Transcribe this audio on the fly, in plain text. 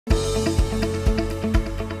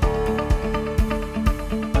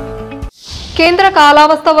കേന്ദ്ര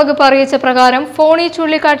കാലാവസ്ഥാ വകുപ്പ് അറിയിച്ച പ്രകാരം ഫോണി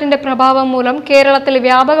ചുഴലിക്കാറ്റിന്റെ പ്രഭാവം മൂലം കേരളത്തിൽ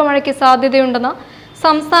വ്യാപക മഴയ്ക്ക് സാധ്യതയുണ്ടെന്ന്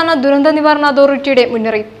സംസ്ഥാന ദുരന്ത നിവാരണ അതോറിറ്റിയുടെ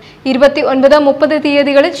മുന്നറിയിപ്പ്. 29-30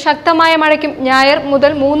 തീയതികളിൽ ശക്തമായ മഴയ്ക്കും ഞായർ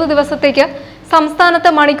മുതൽ 3 ദിവസത്തേക്ക്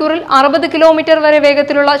സംസ്ഥാനത്ത് മണിക്കൂറിൽ 60 കിലോമീറ്റർ വരെ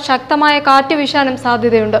വേഗത്തിലുള്ള ശക്തമായ കാറ്റ് വീശാനും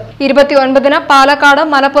സാധ്യതയുണ്ട്. 29-ന് പാലക്കാട്,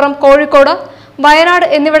 മലപ്പുറം, കോഴിക്കോട്, വയനാട്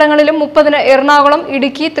എന്നിവിടങ്ങളിലും 30-ന് എറണാകുളം,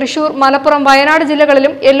 ഇടുക്കി, തൃശൂർ, മലപ്പുറം, വയനാട്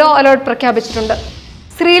ജില്ലകളിലും യെല്ലോ അലർട്ട് പ്രഖ്യാപിച്ചിട്ടുണ്ട്.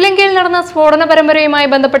 ശ്രീലങ്കയിൽ നടന്ന സ്ഫോടന പരമ്പരയുമായി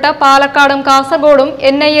ബന്ധപ്പെട്ട പാലക്കാടും കാസർഗോഡും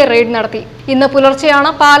NIA റെയ്ഡ് നടത്തി. ഇന്ന് പുലർച്ചെയാണ്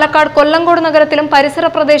പാലക്കാട് കൊല്ലങ്കോട് നഗരത്തിലും പരിസര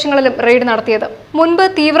പ്രദേശങ്ങളിലും റെയ്ഡ് നടത്തിയത്. മുൻപ്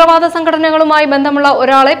തീവ്രവാദ സംഘടനകളുമായി ബന്ധമുള്ള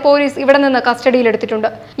ഒരാളെ പോലീസ് ഇവിടെ നിന്ന് കസ്റ്റഡിയിലെടുത്തിട്ടുണ്ട്.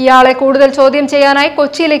 ഇയാളെ കൂടുതൽ ചോദ്യം ചെയ്യാനായി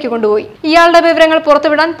കൊച്ചിയിലേക്ക് കൊണ്ടുപോയി. ഇയാളുടെ വിവരങ്ങൾ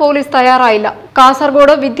പുറത്തുവിടാൻ പോലീസ് തയ്യാറായില്ല.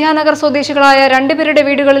 കാസർഗോഡ് വിദ്യാനഗർ സ്വദേശികളായ 2 പേരുടെ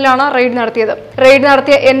വീടുകളിലാണ് റെയ്ഡ് നടത്തിയത്. റെയ്ഡ്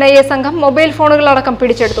നടത്തിയ NIA സംഘം മൊബൈൽ ഫോണുകളടക്കം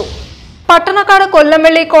പിടിച്ചെടുത്തു. പട്ടണക്കാട്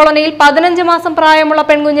കൊല്ലംവെള്ളി കോളനിയിൽ 15 മാസം പ്രായമുള്ള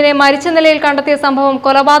പെൺകുഞ്ഞിനെ മരിച്ച നിലയിൽ കണ്ടെത്തിയ സംഭവം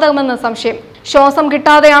കൊലപാതകമെന്ന് സംശയം. ശ്വാസം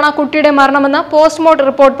കിട്ടാതെയാണ് കുട്ടിയുടെ മരണമെന്ന് പോസ്റ്റ്മോർട്ടം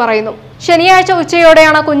റിപ്പോർട്ട് പറയുന്നു. ശനിയാഴ്ച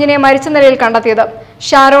ഉച്ചയോടെയാണ് കുഞ്ഞിനെ മരിച്ച നിലയിൽ കണ്ടെത്തിയത്.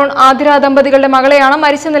 ഷാരോൺ, ആതിര ദമ്പതികളുടെ മകളെയാണ്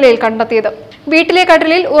മരിച്ച നിലയിൽ കണ്ടെത്തിയത്. വീട്ടിലെ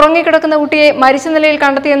കട്ടിലിൽ ഉറങ്ങിക്കിടക്കുന്ന കുട്ടിയെ മരിച്ച നിലയിൽ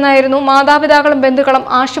കണ്ടെത്തിയെന്നായിരുന്നു മാതാപിതാക്കളും ബന്ധുക്കളും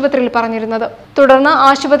ആശുപത്രിയിൽ പറഞ്ഞിരുന്നത്. തുടർന്ന്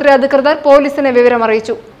ആശുപത്രി അധികൃതർ പോലീസിനെ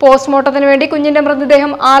വിവരമറിയിച്ചു. പോസ്റ്റ്മോർട്ടത്തിന് വേണ്ടി കുഞ്ഞിന്റെ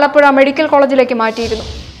മൃതദേഹം ആലപ്പുഴ മെഡിക്കൽ കോളേജിലേക്ക് മാറ്റിയിരുന്നു.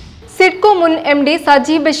 സിഡ്കോ മുൻ MD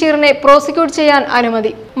സജി ബഷീറിനെ പ്രോസിക്യൂട്ട് ചെയ്യാൻ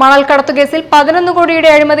അനുമതി. മണൽ കടത്തുകേസിൽ 11 കോടിയുടെ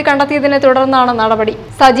അഴിമതി കണ്ടെത്തിയതിനെ തുടർന്നാണ് നടപടി.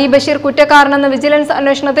 സജി ബഷീർ കുറ്റക്കാരനെന്ന് വിജിലൻസ്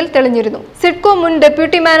അന്വേഷണത്തിൽ തെളിഞ്ഞിരുന്നു. സിഡ്കോ മുൻ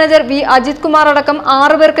deputy manager V Ajith Kumar അടക്കം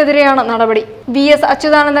 6 പേർക്കെതിരെയാണ് നടപടി. VS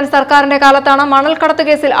അച്യുതാനന്ദൻ സർക്കാരിന്റെ കാലത്താണ് മണൽ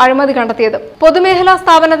കടത്തുകേസിൽ അഴിമതി കണ്ടെത്തിയത്. പൊതുമേഖലാ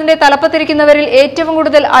സ്ഥാപനത്തിന്റെ തലപ്പത്തിരിക്കുന്നവരിൽ ഏറ്റവും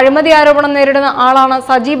കൂടുതൽ അഴിമതി ആരോപണം നേരിടുന്ന ആളാണ്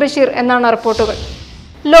സജി ബഷീർ എന്നാണ് റിപ്പോർട്ടുകൾ.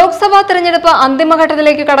 ലോക്സഭാ തെരഞ്ഞെടുപ്പ്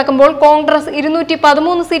അന്തിമഘട്ടത്തിലേക്ക് കടക്കുമ്പോൾ കോൺഗ്രസ്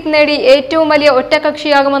 213 സീറ്റ് നേടി ഏറ്റവും വലിയ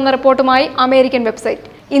ഒറ്റകക്ഷിയാകുമെന്ന റിപ്പോർട്ടുമായി അമേരിക്കൻ വെബ്സൈറ്റ്.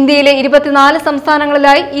 ഇന്ത്യയിലെ 24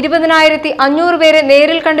 സംസ്ഥാനങ്ങളിലായി 20,500 പേരെ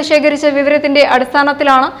നേരിൽ കണ്ട് ശേഖരിച്ച വിവരത്തിന്റെ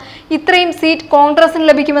അടിസ്ഥാനത്തിലാണ് ഇത്രയും സീറ്റ് കോൺഗ്രസിന്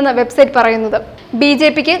ലഭിക്കുമെന്ന് വെബ്സൈറ്റ് പറയുന്നത്.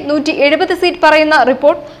 BJPക്ക് 170 സീറ്റ് പറയുന്ന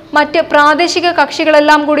റിപ്പോർട്ട് മറ്റ് പ്രാദേശിക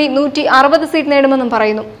കക്ഷികളെല്ലാം കൂടി 160 സീറ്റ് നേടുമെന്നും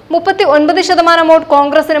പറയുന്നു. 39% വോട്ട്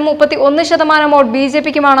കോൺഗ്രസിനും 31% വോട്ട്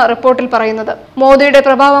BJPക്കുമാണ് റിപ്പോർട്ടിൽ പറയുന്നത്. മോദിയുടെ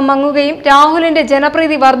പ്രഭാവം മങ്ങുകയും രാഹുലിന്റെ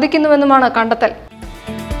ജനപ്രീതി വർദ്ധിക്കുന്നുവെന്നുമാണ് കണ്ടെത്തൽ.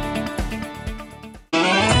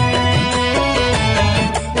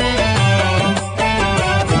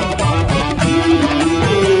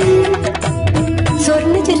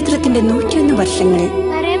 ചരിത്രത്തിന്റെ 101 വർഷങ്ങൾ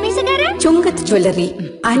ചുങ്കത്ത് ജ്വല്ലറി.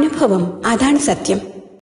 അനുഭവം, അതാണ് സത്യം.